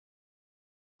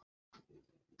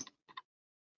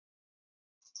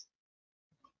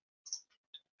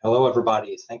Hello,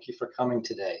 everybody. Thank you for coming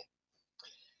today.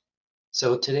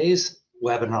 So today's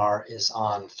webinar is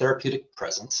on therapeutic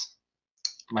presence.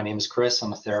 My name is Chris.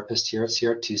 I'm a therapist here at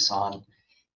Sierra Tucson,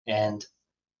 and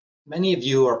many of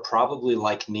you are probably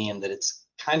like me in that it's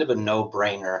kind of a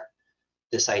no-brainer,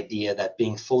 this idea that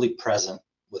being fully present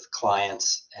with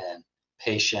clients and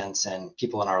patients and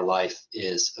people in our life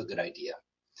is a good idea.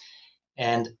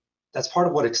 And that's part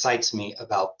of what excites me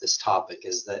about this topic,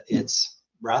 is that it's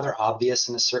rather obvious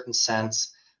in a certain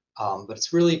sense, but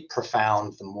it's really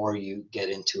profound the more you get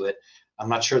into it. I'm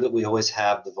not sure that we always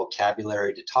have the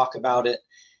vocabulary to talk about it,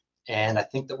 and I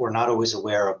think that we're not always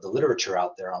aware of the literature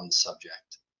out there on the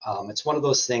subject. It's one of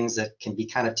those things that can be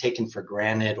kind of taken for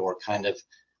granted, or kind of,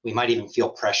 we might even feel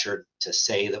pressured to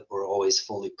say that we're always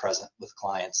fully present with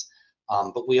clients,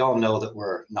 but we all know that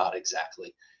we're not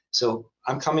exactly. So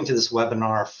I'm coming to this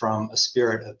webinar from a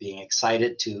spirit of being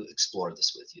excited to explore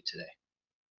this with you today.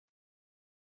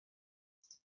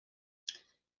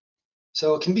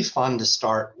 So it can be fun to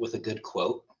start with a good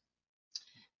quote.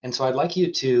 And so I'd like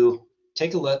you to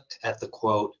take a look at the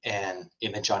quote and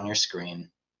image on your screen.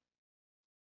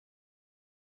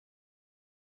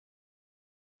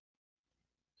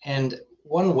 And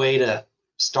one way to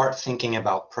start thinking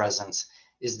about presence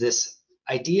is this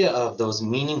idea of those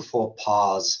meaningful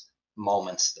pause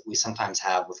moments that we sometimes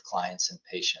have with clients and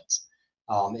patients.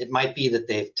 It might be that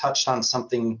they've touched on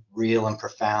something real and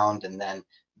profound and then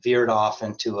veered off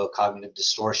into a cognitive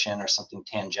distortion or something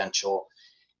tangential,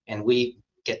 and we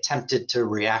get tempted to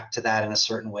react to that in a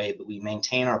certain way, but we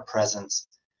maintain our presence.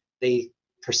 They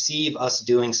perceive us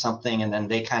doing something, and then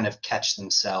they kind of catch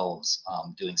themselves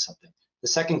doing something. The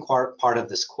second part of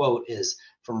this quote is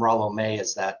from Rollo May,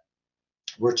 is that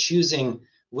we're choosing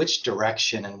which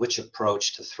direction and which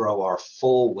approach to throw our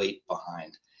full weight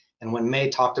behind. And when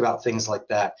May talked about things like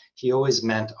that, he always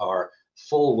meant our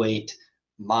full weight: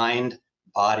 mind,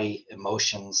 body,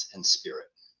 emotions, and spirit.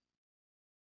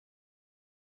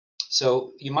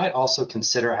 So you might also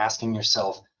consider asking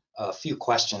yourself a few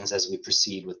questions as we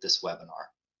proceed with this webinar.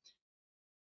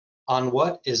 On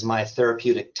what is my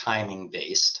therapeutic timing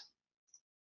based?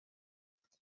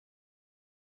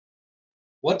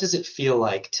 What does it feel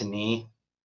like to me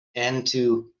and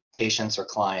to patients or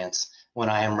clients when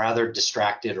I am rather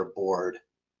distracted or bored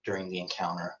during the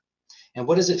encounter? And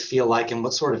what does it feel like, and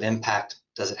what sort of impact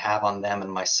does it have on them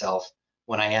and myself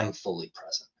when I am fully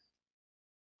present?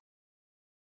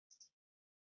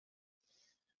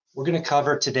 We're going to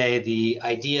cover today the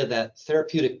idea that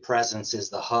therapeutic presence is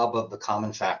the hub of the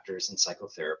common factors in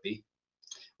psychotherapy.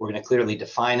 We're going to clearly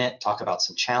define it, talk about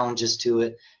some challenges to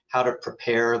it, how to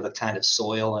prepare the kind of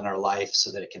soil in our life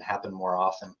so that it can happen more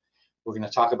often. We're going to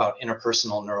talk about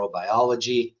interpersonal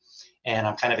neurobiology, and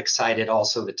I'm kind of excited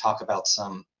also to talk about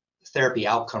some therapy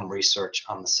outcome research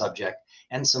on the subject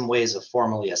and some ways of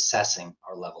formally assessing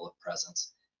our level of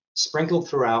presence. Sprinkled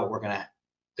throughout, we're going to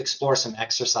explore some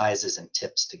exercises and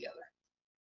tips together.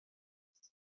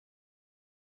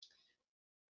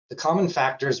 The common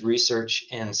factors research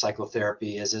in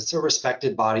psychotherapy it's a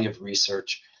respected body of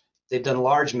research. They've done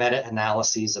large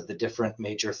meta-analyses of the different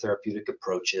major therapeutic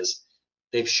approaches.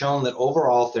 They've shown that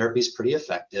overall therapy is pretty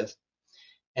effective,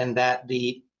 and that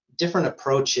the different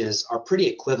approaches are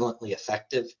pretty equivalently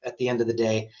effective at the end of the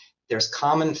day. There's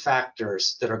common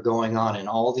factors that are going on in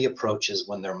all the approaches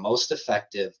when they're most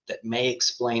effective that may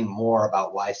explain more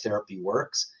about why therapy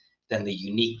works than the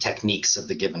unique techniques of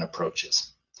the given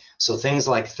approaches. So things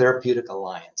like therapeutic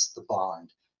alliance, the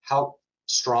bond, how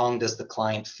strong does the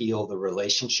client feel the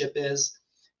relationship is,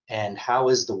 and how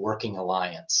is the working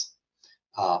alliance?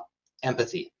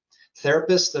 Empathy.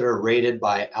 Therapists that are rated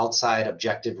by outside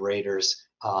objective raters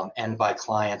and by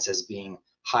clients as being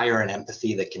higher in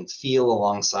empathy, that can feel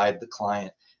alongside the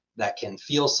client, that can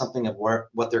feel something of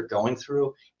what they're going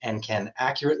through and can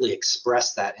accurately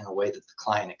express that in a way that the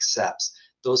client accepts,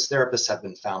 those therapists have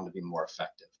been found to be more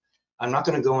effective. I'm not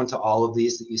going to go into all of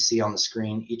these that you see on the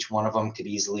screen. Each one of them could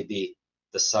easily be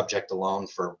the subject alone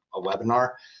for a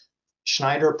webinar.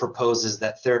 Schneider proposes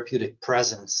that therapeutic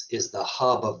presence is the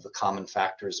hub of the common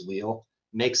factors wheel,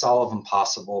 makes all of them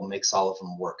possible, makes all of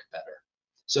them work better.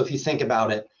 So if you think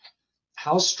about it,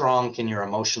 how strong can your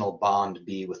emotional bond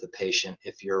be with a patient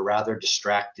if you're rather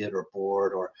distracted or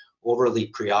bored or overly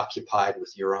preoccupied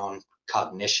with your own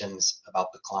cognitions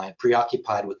about the client,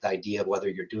 preoccupied with the idea of whether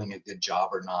you're doing a good job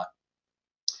or not?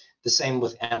 The same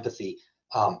with empathy.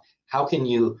 How can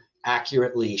you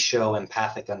accurately show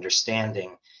empathic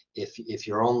understanding if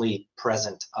you're only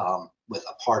present with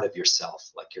a part of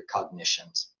yourself, like your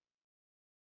cognitions?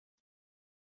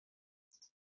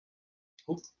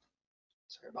 Oops,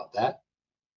 sorry about that.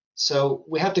 So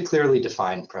we have to clearly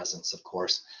define presence, of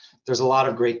course. There's a lot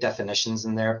of great definitions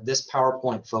in there. This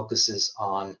PowerPoint focuses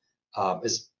on,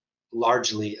 is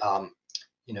largely,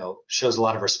 shows a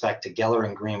lot of respect to Geller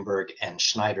and Greenberg and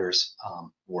Schneider's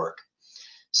work.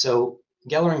 So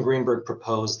Geller and Greenberg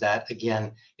proposed that,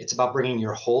 again, it's about bringing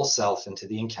your whole self into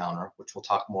the encounter, which we'll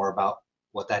talk more about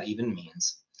what that even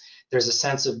means. There's a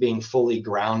sense of being fully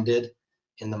grounded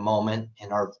in the moment,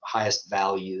 in our highest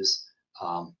values.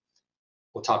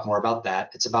 We'll talk more about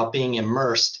that. It's about being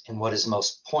immersed in what is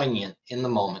most poignant in the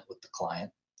moment with the client,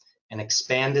 an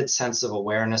expanded sense of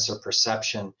awareness or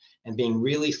perception, and being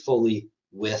really fully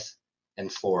with and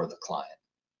for the client.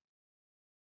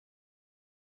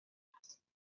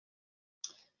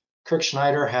 Kirk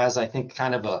Schneider has, I think,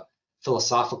 kind of a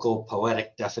philosophical,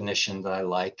 poetic definition that I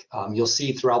like. You'll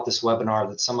see throughout this webinar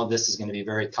that some of this is going to be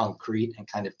very concrete and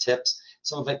kind of tips.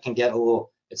 Some of it can get a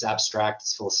little, it's abstract,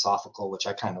 it's philosophical, which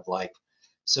I kind of like.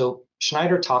 So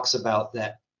Schneider talks about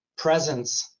that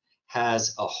presence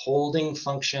has a holding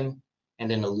function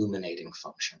and an illuminating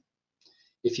function.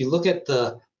 If you look at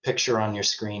the picture on your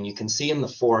screen, you can see in the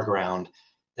foreground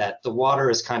that the water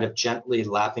is kind of gently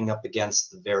lapping up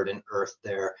against the verdant earth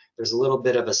there. There's a little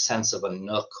bit of a sense of a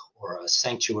nook or a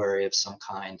sanctuary of some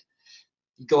kind.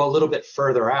 You go a little bit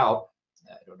further out,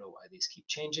 I don't know why these keep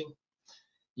changing.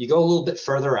 You go a little bit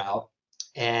further out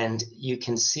and you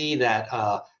can see that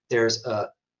there's a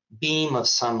beam of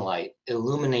sunlight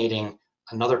illuminating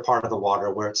another part of the water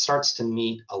where it starts to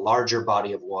meet a larger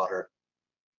body of water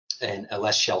and a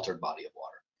less sheltered body of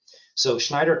water. So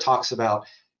Schneider talks about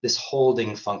this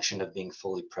holding function of being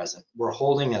fully present. We're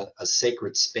holding a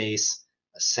sacred space,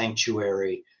 a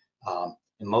sanctuary,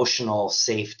 emotional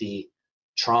safety,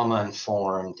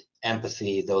 trauma-informed,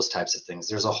 empathy, those types of things.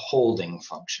 There's a holding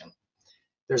function.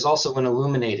 There's also an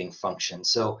illuminating function.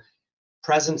 So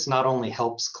presence not only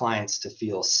helps clients to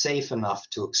feel safe enough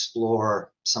to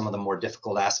explore some of the more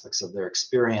difficult aspects of their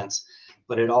experience,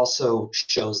 but it also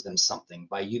shows them something.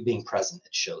 By you being present,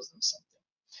 it shows them something.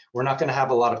 We're not going to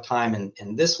have a lot of time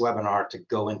in this webinar to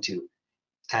go into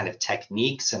kind of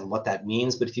techniques and what that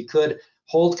means, but if you could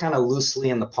hold kind of loosely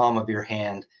in the palm of your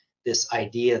hand this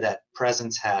idea that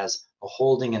presence has a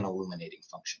holding and illuminating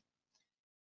function.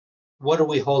 What are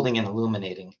we holding and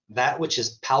illuminating? That which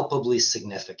is palpably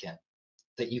significant,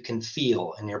 that you can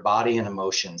feel in your body and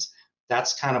emotions.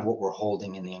 That's kind of what we're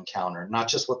holding in the encounter, not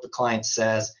just what the client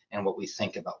says and what we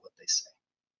think about what they say.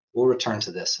 We'll return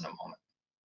to this in a moment.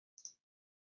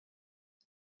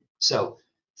 So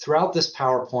throughout this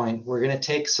PowerPoint, we're going to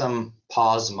take some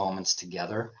pause moments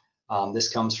together.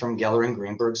 This comes from Geller and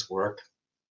Greenberg's work.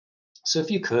 So if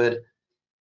you could,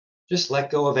 just let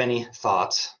go of any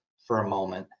thoughts for a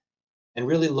moment and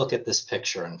really look at this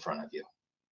picture in front of you.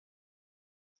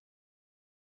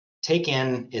 Take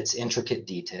in its intricate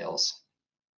details.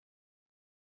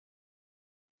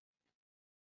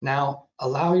 Now,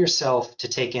 allow yourself to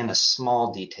take in a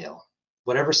small detail,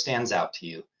 whatever stands out to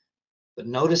you, but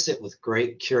notice it with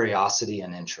great curiosity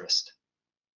and interest.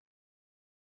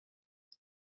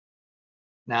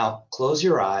 Now, close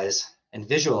your eyes and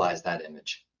visualize that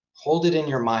image. Hold it in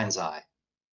your mind's eye.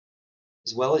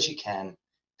 As well as you can,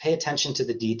 pay attention to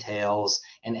the details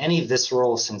and any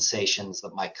visceral sensations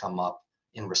that might come up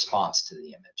in response to the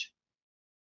image.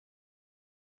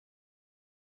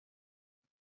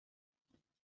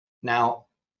 Now,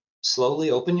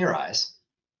 slowly open your eyes.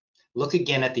 Look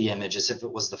again at the image as if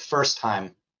it was the first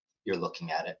time you're looking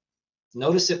at it.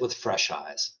 Notice it with fresh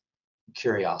eyes,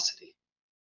 curiosity.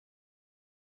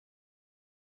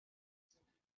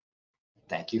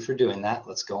 Thank you for doing that.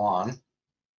 Let's go on.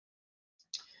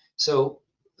 So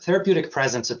therapeutic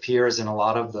presence appears in a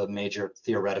lot of the major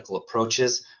theoretical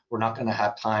approaches. We're not going to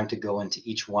have time to go into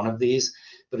each one of these,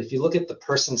 but if you look at the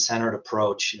person-centered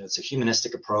approach, it's a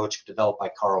humanistic approach developed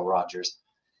by Carl Rogers.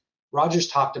 Rogers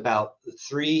talked about the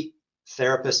 3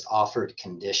 therapist-offered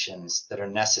conditions that are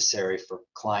necessary for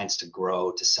clients to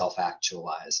grow, to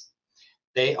self-actualize.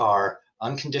 They are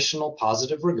unconditional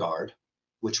positive regard,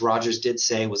 which Rogers did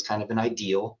say was kind of an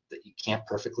ideal that you can't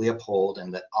perfectly uphold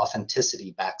and that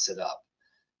authenticity backs it up.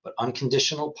 But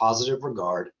unconditional positive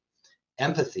regard,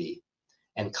 empathy,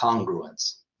 and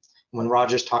congruence. When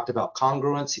Rogers talked about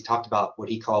congruence, he talked about what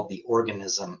he called the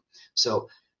organism. So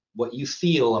what you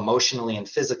feel emotionally and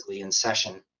physically in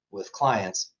session with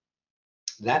clients,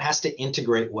 that has to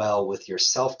integrate well with your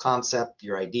self-concept,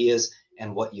 your ideas,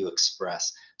 and what you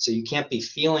express. So you can't be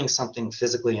feeling something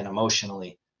physically and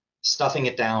emotionally, stuffing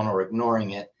it down or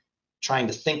ignoring it, trying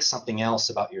to think something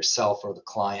else about yourself or the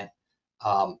client,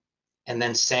 and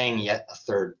then saying yet a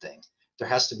third thing. There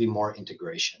has to be more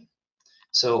integration.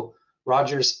 So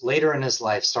Rogers, later in his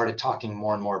life, started talking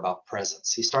more and more about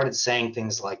presence. He started saying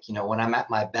things like, when I'm at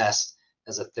my best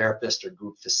as a therapist or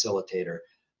group facilitator,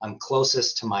 I'm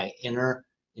closest to my inner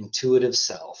intuitive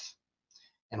self.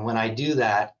 And when I do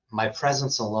that, my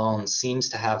presence alone seems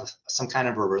to have some kind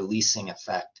of a releasing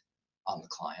effect on the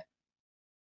client.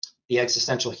 The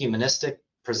existential humanistic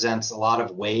presents a lot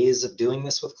of ways of doing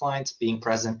this with clients, being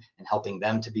present and helping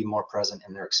them to be more present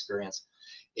in their experience.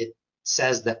 It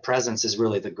says that presence is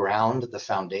really the ground, the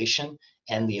foundation,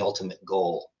 and the ultimate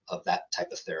goal of that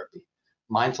type of therapy.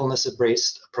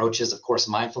 Mindfulness-based approaches, of course,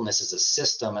 mindfulness is a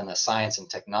system and a science and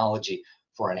technology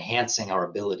for enhancing our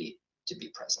ability to be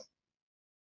present.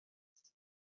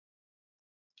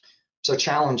 So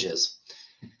challenges.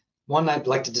 One I'd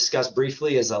like to discuss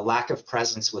briefly is a lack of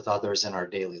presence with others in our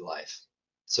daily life.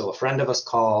 So a friend of ours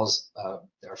calls,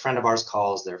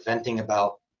 they're venting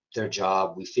about their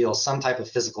job. We feel some type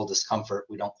of physical discomfort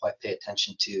we don't quite pay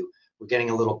attention to. We're getting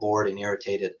a little bored and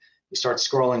irritated. We start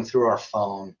scrolling through our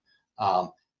phone.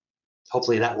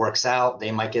 Hopefully that works out. They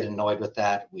might get annoyed with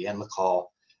that. We end the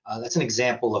call. That's an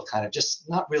example of kind of just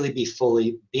not really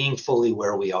being fully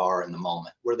where we are in the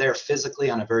moment. We're there physically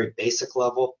on a very basic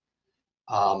level,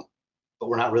 but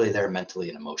we're not really there mentally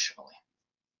and emotionally.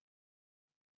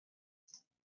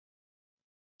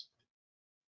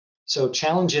 So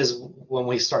challenges when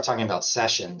we start talking about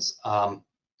sessions.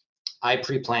 I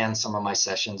pre-plan some of my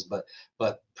sessions, but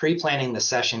pre-planning the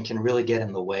session can really get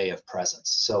in the way of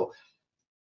presence. So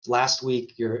last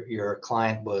week, your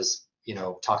client was,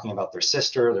 talking about their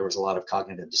sister. There was a lot of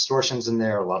cognitive distortions in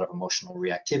there, a lot of emotional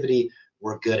reactivity.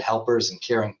 We're good helpers and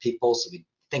caring people, so we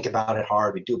think about it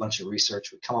hard. We do a bunch of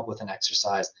research. We come up with an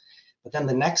exercise. But then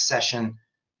the next session,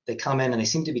 they come in and they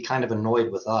seem to be kind of annoyed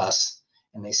with us,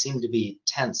 and they seem to be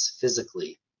tense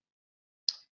physically.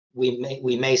 We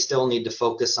may still need to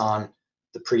focus on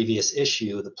the previous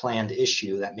issue, the planned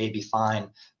issue. That may be fine,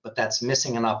 but that's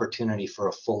missing an opportunity for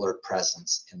a fuller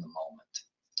presence in the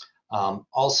moment.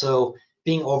 Also,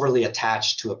 being overly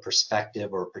attached to a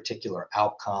perspective or a particular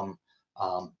outcome,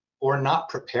 or not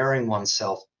preparing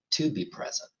oneself to be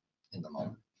present in the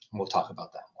moment. And we'll talk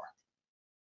about that more.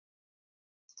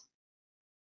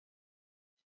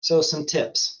 So some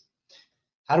tips.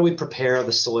 How do we prepare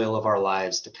the soil of our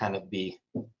lives to kind of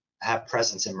have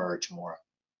presence emerge more?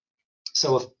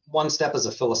 So one step is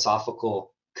a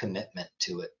philosophical commitment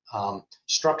to it.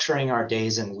 Structuring our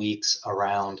days and weeks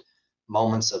around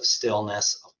moments of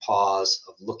stillness, of pause,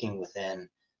 of looking within,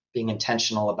 being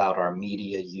intentional about our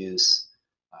media use,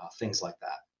 things like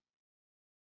that.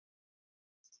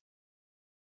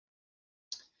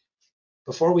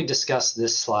 Before we discuss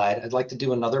this slide, I'd like to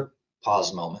do another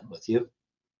pause moment with you.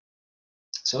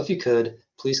 So if you could,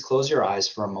 please close your eyes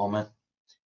for a moment.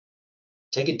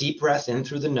 Take a deep breath in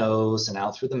through the nose and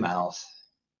out through the mouth.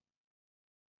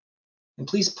 And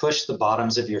please push the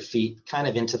bottoms of your feet kind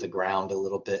of into the ground a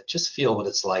little bit. Just feel what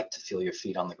it's like to feel your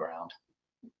feet on the ground.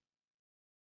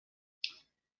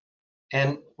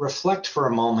 And reflect for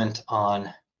a moment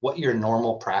on what your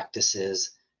normal practice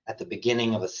is at the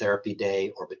beginning of a therapy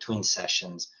day or between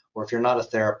sessions, or if you're not a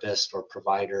therapist or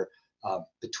provider,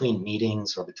 between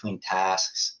meetings or between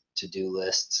tasks, to-do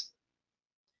lists.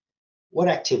 What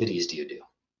activities do you do?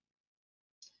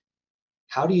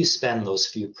 How do you spend those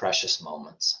few precious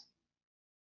moments?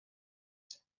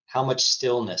 How much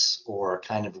stillness or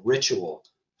kind of ritual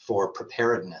for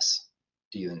preparedness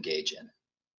do you engage in?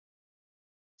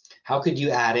 How could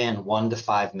you add in 1 to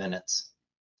 5 minutes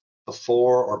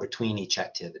before or between each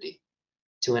activity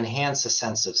to enhance a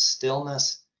sense of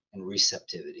stillness and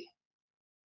receptivity?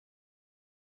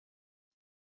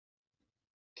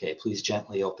 Okay, please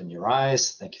gently open your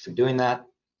eyes. Thank you for doing that.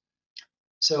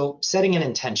 So setting an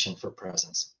intention for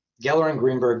presence. Geller and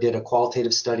Greenberg did a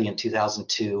qualitative study in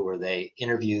 2002 where they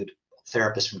interviewed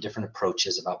therapists from different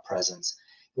approaches about presence.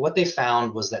 What they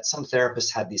found was that some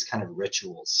therapists had these kind of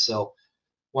rituals. So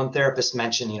one therapist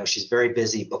mentioned, she's very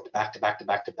busy, booked back to back to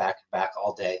back to back to back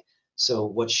all day. So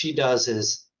what she does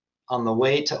is on the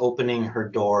way to opening her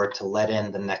door to let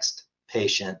in the next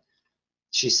patient,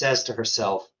 she says to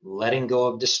herself, letting go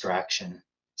of distraction,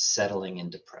 settling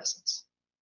into presence.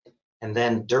 And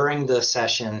then during the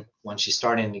session, when she's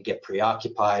starting to get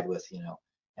preoccupied with,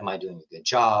 am I doing a good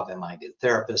job? Am I a good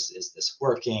therapist? Is this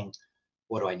working?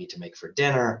 What do I need to make for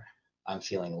dinner? I'm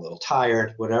feeling a little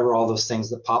tired. Whatever, all those things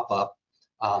that pop up,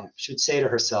 she would say to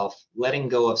herself, letting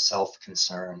go of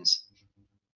self-concerns,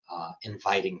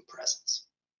 inviting presence.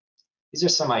 These are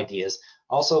some ideas.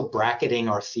 Also bracketing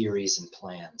our theories and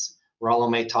plans.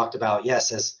 Rollo talked about,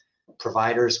 yes, as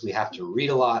providers, we have to read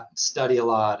a lot, and study a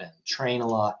lot, and train a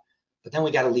lot. But then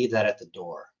we got to leave that at the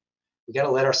door. We got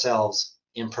to let ourselves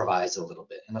improvise a little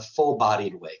bit in a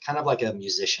full-bodied way, kind of like a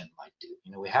musician might do.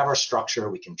 You know, we have our structure,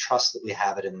 we can trust that we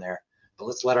have it in there, but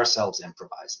let's let ourselves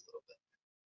improvise a little bit.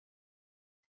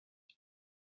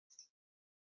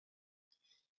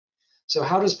 So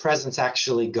how does presence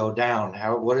actually go down?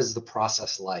 What is the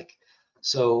process like?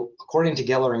 So according to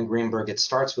Geller and Greenberg, it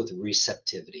starts with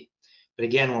receptivity. But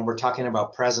again, when we're talking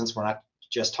about presence, we're not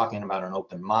just talking about an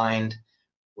open mind.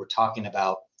 We're talking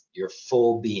about your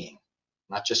full being,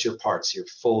 not just your parts, your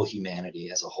full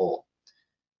humanity as a whole.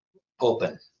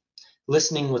 Open.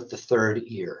 Listening with the third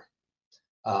ear.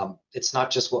 It's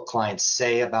not just what clients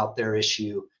say about their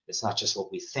issue. It's not just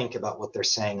what we think about what they're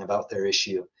saying about their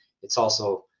issue. It's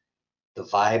also the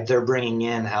vibe they're bringing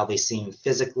in, how they seem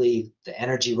physically, the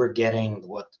energy we're getting,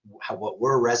 what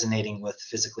we're resonating with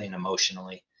physically and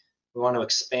emotionally. We want to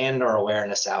expand our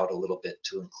awareness out a little bit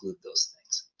to include those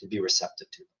things, to be receptive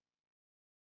to them.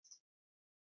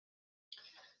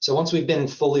 So once we've been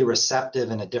fully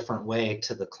receptive in a different way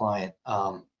to the client,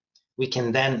 we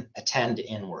can then attend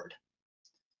inward,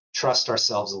 trust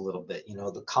ourselves a little bit. You know,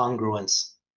 the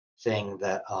congruence thing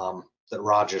that that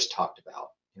Rogers talked about.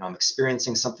 You know, I'm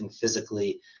experiencing something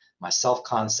physically. My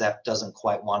self-concept doesn't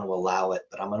quite want to allow it,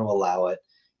 but I'm going to allow it,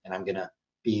 and I'm going to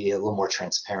be a little more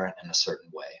transparent in a certain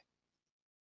way.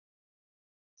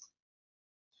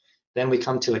 Then we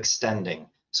come to extending.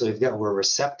 So we're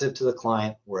receptive to the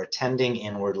client, we're attending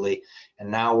inwardly, and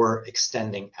now we're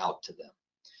extending out to them.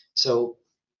 So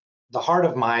the heart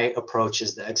of my approach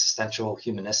is the existential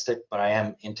humanistic, but I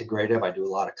am integrative. I do a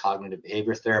lot of cognitive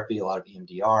behavior therapy, a lot of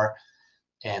EMDR,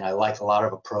 and I like a lot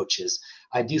of approaches.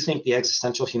 I do think the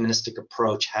existential humanistic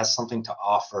approach has something to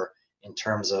offer in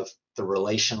terms of the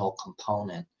relational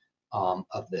component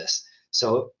of this.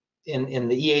 So in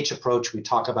the EH approach, we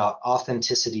talk about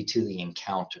authenticity to the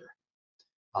encounter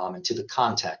and to the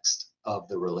context of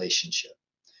the relationship.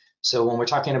 So when we're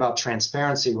talking about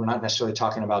transparency, we're not necessarily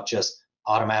talking about just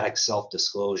automatic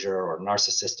self-disclosure or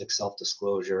narcissistic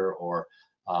self-disclosure or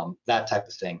that type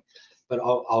of thing. But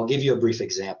I'll give you a brief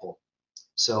example.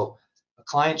 So a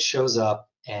client shows up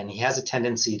and he has a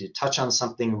tendency to touch on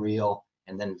something real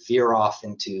and then veer off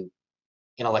into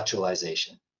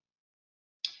intellectualization.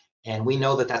 And we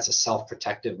know that that's a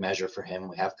self-protective measure for him.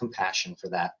 We have compassion for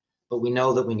that, but we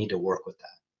know that we need to work with that.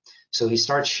 So he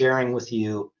starts sharing with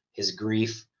you his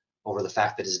grief over the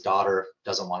fact that his daughter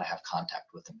doesn't want to have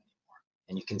contact with him anymore.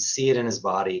 And you can see it in his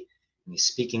body, and he's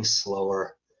speaking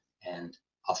slower and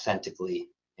authentically,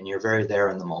 and you're very there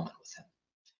in the moment with him.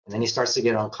 And then he starts to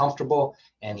get uncomfortable,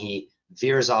 and he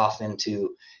veers off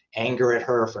into anger at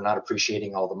her for not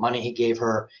appreciating all the money he gave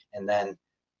her, and then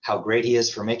how great he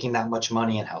is for making that much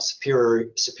money and how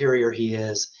superior he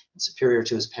is and superior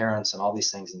to his parents and all these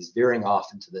things. And he's veering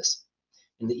off into this.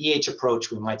 In the EH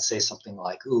approach, we might say something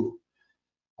like, ooh,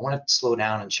 I want to slow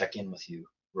down and check in with you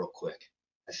real quick.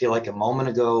 I feel like a moment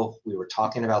ago we were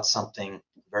talking about something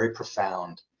very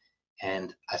profound,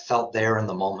 and I felt there in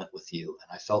the moment with you,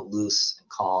 and I felt loose and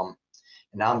calm.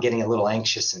 And now I'm getting a little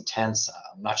anxious and tense.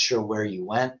 I'm not sure where you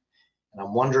went, and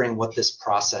I'm wondering what this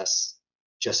process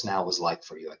just now was like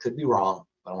for you. I could be wrong,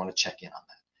 but I want to check in on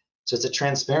that. So it's a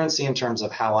transparency in terms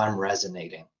of how I'm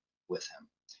resonating with him.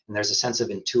 And there's a sense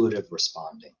of intuitive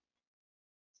responding.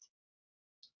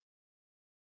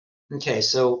 Okay,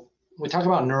 so we talk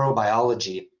about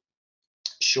neurobiology.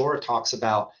 Shore talks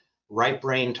about right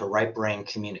brain to right brain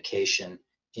communication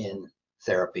in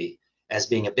therapy as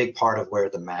being a big part of where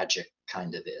the magic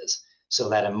kind of is. So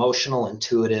that emotional,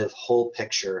 intuitive, whole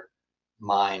picture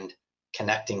mind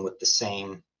connecting with the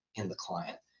same in the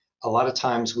client. A lot of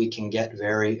times we can get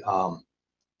very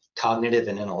cognitive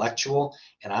and intellectual,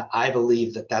 and I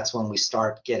believe that that's when we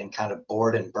start getting kind of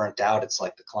bored and burnt out. It's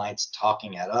like the client's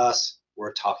talking at us,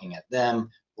 we're talking at them,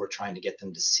 we're trying to get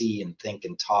them to see and think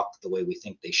and talk the way we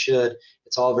think they should.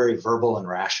 It's all very verbal and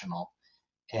rational,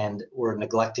 and we're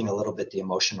neglecting a little bit the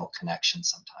emotional connection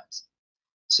sometimes.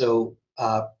 So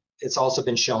it's also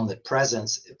been shown that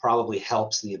presence, it probably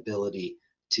helps the ability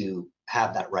to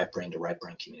have that right brain to right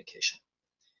brain communication.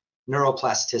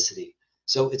 Neuroplasticity.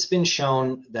 So it's been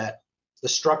shown that the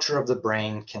structure of the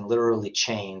brain can literally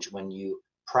change when you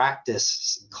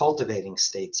practice cultivating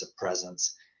states of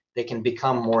presence. They can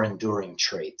become more enduring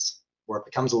traits, where it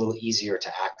becomes a little easier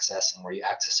to access and where you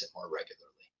access it more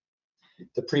regularly.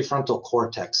 The prefrontal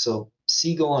cortex. So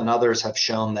Siegel and others have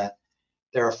shown that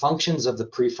there are functions of the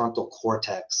prefrontal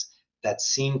cortex that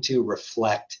seem to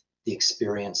reflect the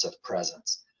experience of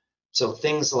presence. So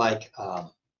things like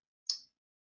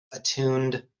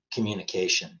attuned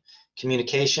communication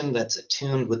that's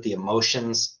attuned with the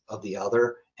emotions of the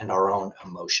other and our own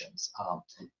emotions,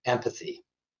 empathy,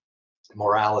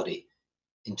 morality,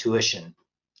 intuition,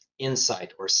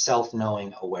 insight or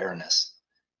self-knowing awareness.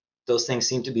 Those things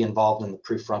seem to be involved in the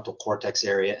prefrontal cortex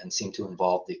area and seem to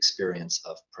involve the experience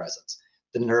of presence.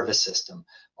 The nervous system.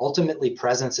 Ultimately,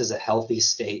 presence is a healthy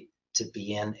state to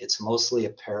be in. It's mostly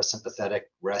a parasympathetic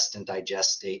rest and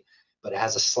digest state, but it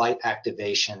has a slight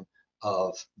activation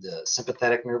of the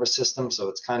sympathetic nervous system. So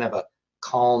it's kind of a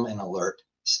calm and alert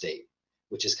state,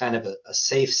 which is kind of a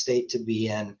safe state to be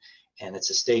in. And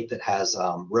it's a state that has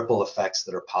ripple effects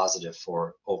that are positive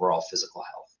for overall physical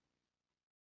health.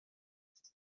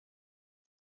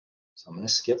 So I'm going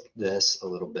to skip this a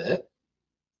little bit.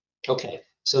 Okay,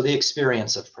 so the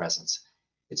experience of presence.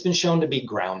 It's been shown to be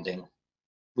grounding.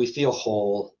 We feel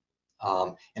whole.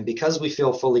 And because we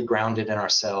feel fully grounded in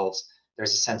ourselves,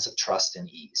 there's a sense of trust and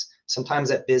ease.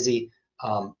 Sometimes at busy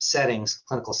settings,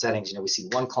 clinical settings, we see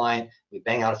one client, we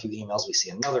bang out a few emails, we see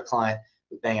another client,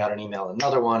 we bang out an email,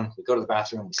 another one, we go to the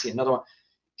bathroom, we see another one,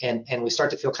 and we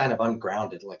start to feel kind of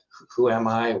ungrounded, like who am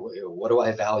I, what do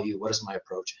I value, what is my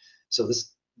approach? So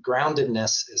this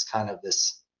groundedness is kind of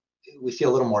this, we feel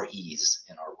a little more ease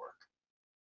in our work.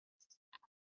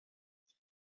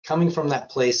 Coming from that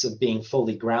place of being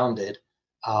fully grounded,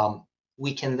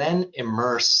 we can then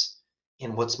immerse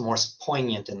in what's most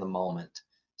poignant in the moment.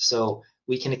 So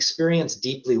we can experience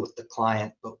deeply with the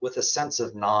client, but with a sense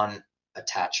of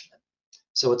non-attachment.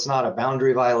 So it's not a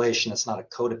boundary violation, it's not a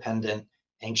codependent,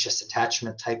 anxious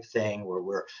attachment type thing where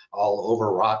we're all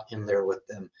overwrought in there with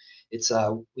them. It's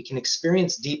we can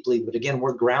experience deeply, but again,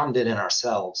 we're grounded in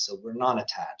ourselves, so we're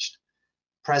non-attached,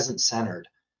 present-centered.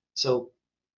 So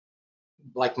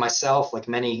like myself, like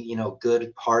many,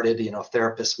 good-hearted,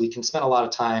 therapists, we can spend a lot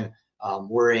of time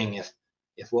worrying if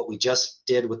what we just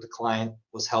did with the client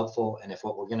was helpful and if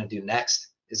what we're going to do next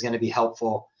is going to be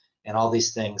helpful and all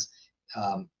these things.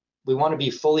 We want to be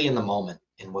fully in the moment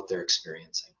in what they're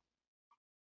experiencing.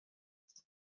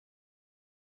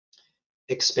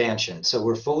 Expansion. So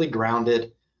we're fully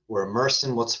grounded, we're immersed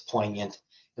in what's poignant,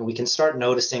 and we can start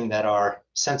noticing that our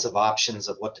sense of options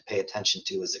of what to pay attention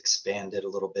to is expanded a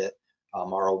little bit.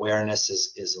 Our awareness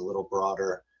is a little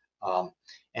broader,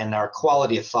 and our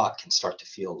quality of thought can start to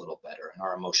feel a little better, and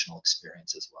our emotional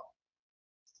experience as well.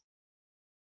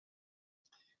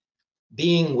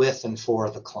 Being with and for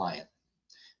the client.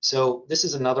 So this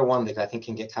is another one that I think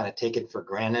can get kind of taken for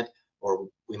granted, or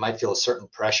we might feel a certain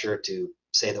pressure to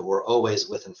say that we're always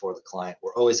with and for the client,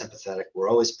 we're always empathetic, we're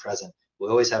always present, we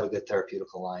always have a good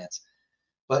therapeutic alliance.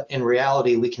 But in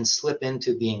reality, we can slip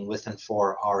into being with and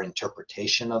for our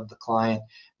interpretation of the client,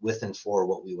 with and for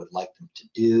what we would like them to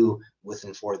do, with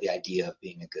and for the idea of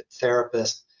being a good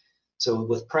therapist. So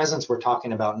with presence, we're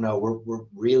talking about, no, we're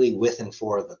really with and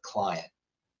for the client.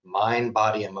 Mind,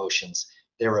 body, emotions.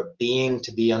 They're a being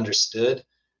to be understood,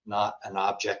 not an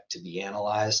object to be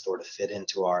analyzed or to fit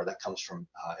into our, that comes from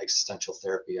existential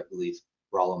therapy, I believe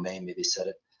Rollo May maybe said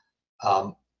it.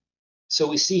 So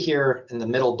we see here in the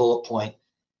middle bullet point,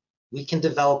 we can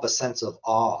develop a sense of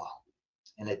awe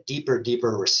and a deeper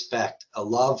respect, a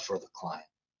love for the client.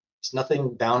 There's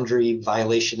nothing boundary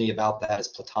violation-y about that. It's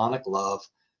platonic love,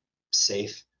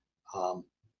 safe. But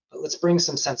let's bring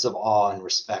some sense of awe and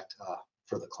respect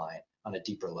for the client on a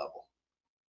deeper level.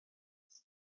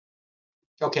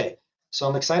 Okay, so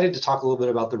I'm excited to talk a little bit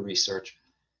about the research.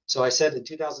 So I said in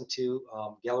 2002,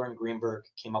 Geller and Greenberg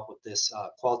came up with this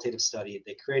qualitative study.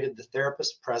 They created the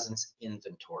Therapist Presence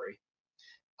Inventory.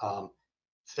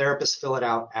 Therapists fill it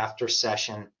out after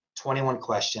session, 21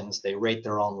 questions. They rate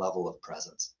their own level of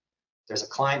presence. There's a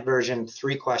client version,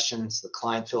 3 questions. The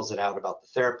client fills it out about the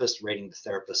therapist, rating the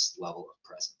therapist's level of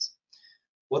presence.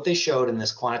 What they showed in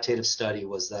this quantitative study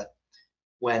was that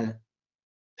when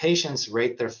patients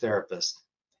rate their therapist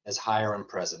as higher in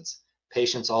presence,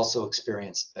 patients also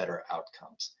experienced better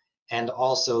outcomes. And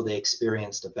also they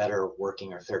experienced a better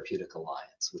working or therapeutic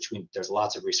alliance, which there's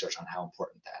lots of research on how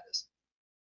important that is.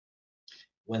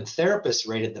 When therapists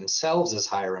rated themselves as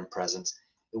higher in presence,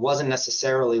 it wasn't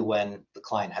necessarily when the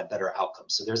client had better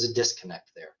outcomes. So there's a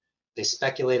disconnect there. They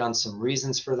speculate on some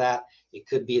reasons for that. It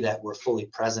could be that we're fully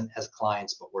present as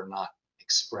clients, but we're not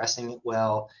expressing it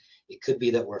well. It could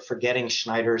be that we're forgetting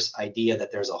Schneider's idea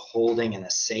that there's a holding and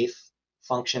a safe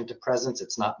function to presence.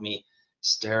 It's not me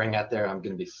staring at there. I'm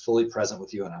going to be fully present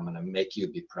with you and I'm going to make you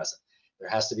be present. There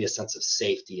has to be a sense of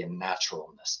safety and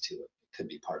naturalness to it. It could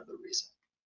be part of the reason.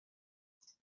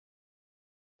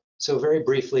 So very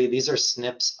briefly, these are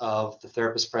snips of the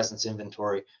Therapist Presence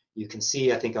Inventory. You can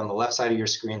see, I think on the left side of your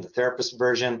screen, the therapist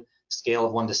version, scale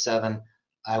of 1 to 7.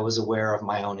 I was aware of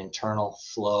my own internal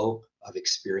flow of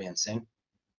experiencing.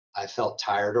 I felt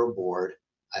tired or bored.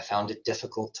 I found it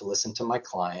difficult to listen to my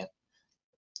client.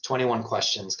 21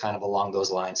 questions kind of along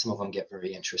those lines. Some of them get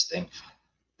very interesting.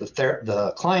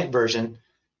 The client version,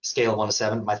 scale of 1 to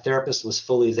 7, my therapist was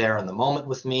fully there in the moment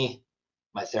with me.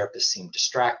 My therapist seemed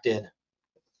distracted.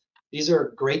 These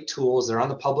are great tools. They're on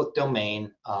the public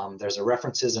domain. There's a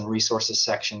references and resources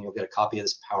section. You'll get a copy of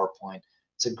this PowerPoint.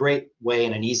 It's a great way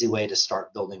and an easy way to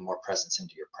start building more presence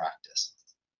into your practice.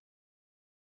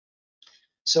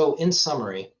 So in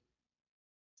summary,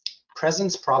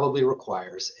 presence probably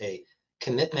requires a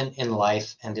commitment in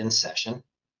life and in session.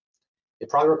 It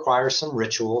probably requires some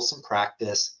ritual, some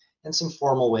practice, and some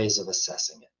formal ways of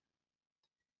assessing it.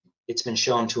 It's been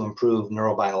shown to improve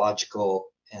neurobiological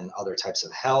and other types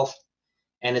of health,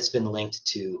 and it's been linked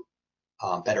to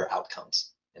better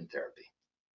outcomes in therapy.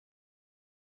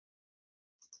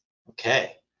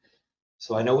 Okay,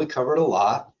 so I know we covered a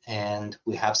lot, and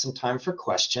we have some time for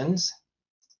questions.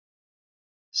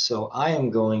 So I am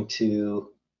going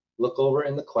to look over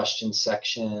in the questions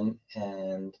section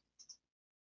and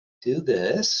do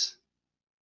this.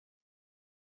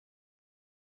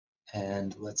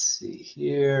 And let's see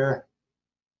here.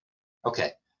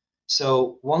 Okay,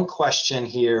 so one question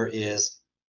here is,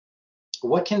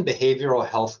 what can behavioral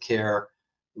healthcare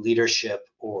leadership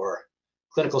or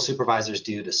clinical supervisors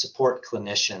do to support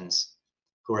clinicians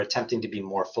who are attempting to be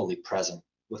more fully present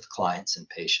with clients and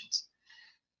patients?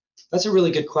 That's a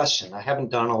really good question. I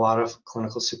haven't done a lot of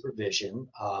clinical supervision,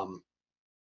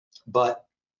 but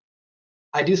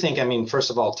I do think, I mean, first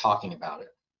of all, talking about it.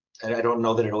 I don't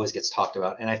know that it always gets talked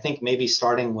about. And I think maybe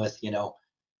starting with,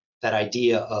 that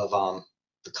idea of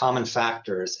the common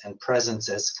factors and presence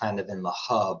as kind of in the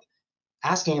hub,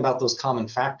 asking about those common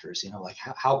factors, like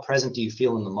how present do you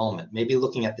feel in the moment? Maybe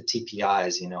looking at the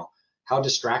TPIs, how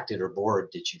distracted or bored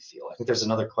did you feel? I think there's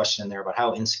another question in there about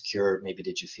how insecure maybe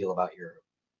did you feel about your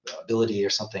ability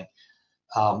or something.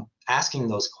 Asking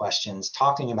those questions,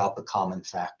 talking about the common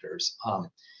factors.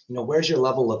 Where's your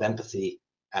level of empathy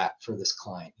at for this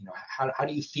client? How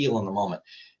do you feel in the moment?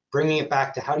 Bringing it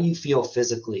back to how do you feel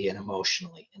physically and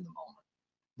emotionally in the moment?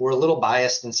 We're a little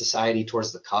biased in society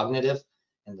towards the cognitive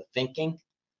and the thinking,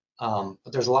 but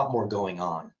there's a lot more going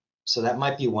on. So that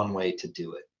might be one way to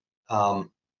do it.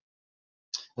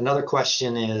 Another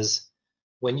question is,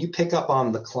 when you pick up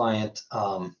on the client,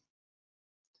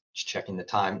 just checking the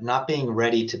time, not being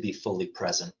ready to be fully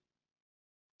present,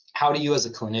 how do you as a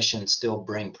clinician still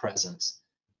bring presence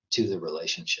to the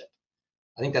relationship?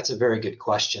 I think that's a very good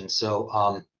question.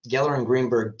 So Geller and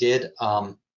Greenberg did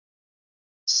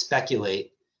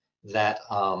speculate that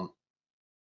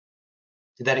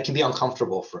that it can be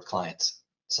uncomfortable for clients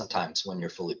sometimes when you're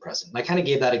fully present. And I kind of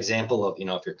gave that example of,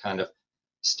 if you're kind of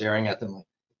staring at them,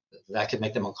 that could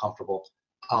make them uncomfortable.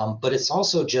 But it's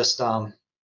also just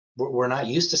we're not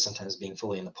used to sometimes being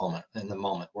fully in the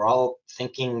moment. We're all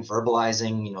thinking,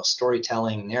 verbalizing,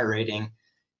 storytelling, narrating.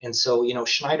 And so,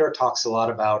 Schneider talks a lot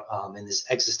about in this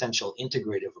existential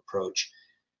integrative approach,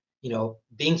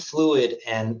 being fluid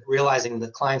and realizing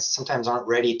that clients sometimes aren't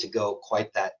ready to go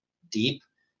quite that deep.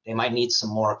 They might need some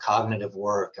more cognitive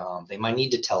work. They might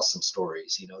need to tell some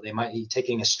stories. They might be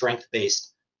taking a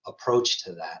strength-based approach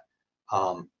to that.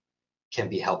 Can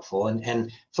be helpful,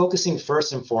 and focusing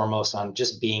first and foremost on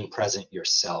just being present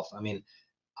yourself. I mean,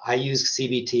 I use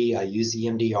CBT, I use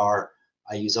EMDR,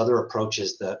 I use other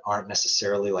approaches that aren't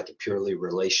necessarily like a purely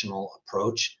relational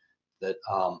approach. That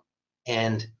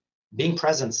and being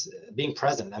present,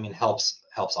 I mean, helps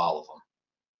all of them.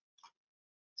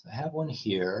 So I have one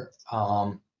here.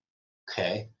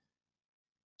 Okay.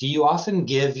 Do you often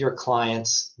give your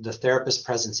clients the therapist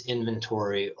presence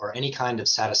inventory or any kind of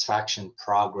satisfaction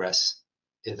progress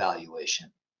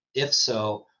evaluation? If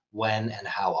so, when and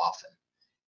how often?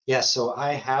 Yeah, so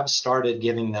I have started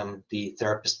giving them the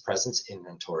therapist presence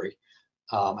inventory.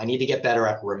 I need to get better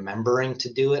at remembering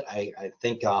to do it. I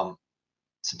think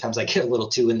sometimes I get a little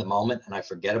too in the moment and I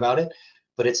forget about it,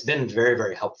 but it's been very,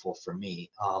 very helpful for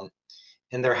me.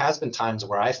 And there has been times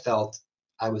where I felt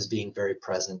I was being very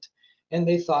present and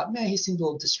they thought, man, he seemed a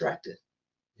little distracted.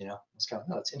 It's kind of,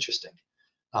 oh, that's interesting.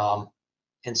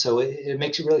 And so it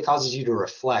makes you really causes you to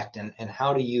reflect and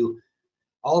how do you,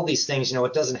 all of these things,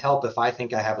 it doesn't help if I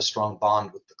think I have a strong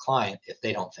bond with the client if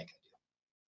they don't think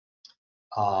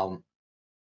I do.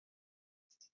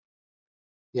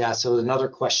 Yeah, so another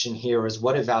question here is,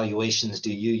 what evaluations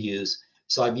do you use?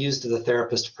 So I've used the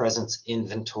therapist presence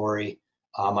inventory.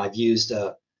 I've used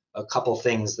a couple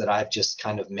things that I've just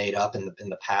kind of made up in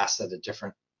the past at a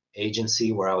different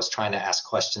agency where I was trying to ask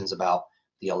questions about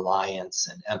the alliance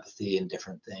and empathy and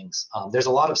different things. There's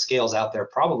a lot of scales out there,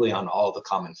 probably on all the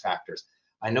common factors.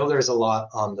 I know there's a lot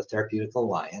on the Therapeutic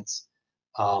Alliance,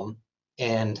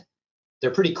 and they're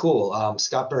pretty cool.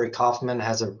 Scott Barry Kaufman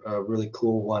has a really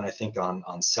cool one, I think,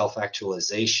 on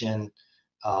self-actualization.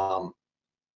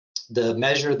 The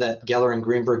measure that Geller and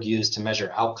Greenberg used to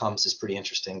measure outcomes is pretty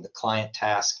interesting. The client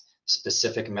task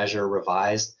specific measure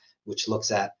revised, which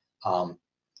looks at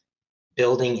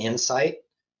building insight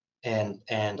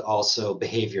and also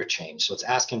behavior change. So it's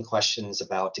asking questions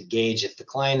about to gauge if the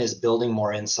client is building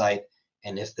more insight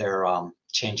and if they're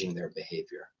changing their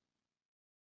behavior.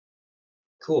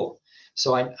 Cool.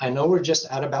 So I know we're just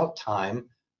at about time.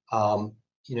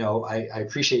 You know, I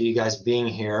appreciate you guys being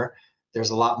here.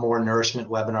 There's a lot more nourishment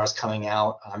webinars coming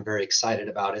out. I'm very excited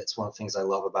about it. It's one of the things I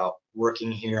love about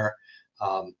working here.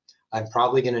 I'm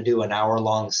probably going to do an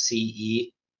hour-long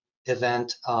CE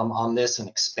event on this and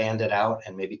expand it out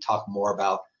and maybe talk more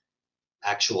about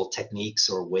actual techniques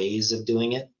or ways of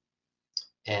doing it.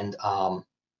 And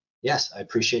yes, I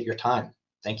appreciate your time.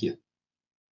 Thank you.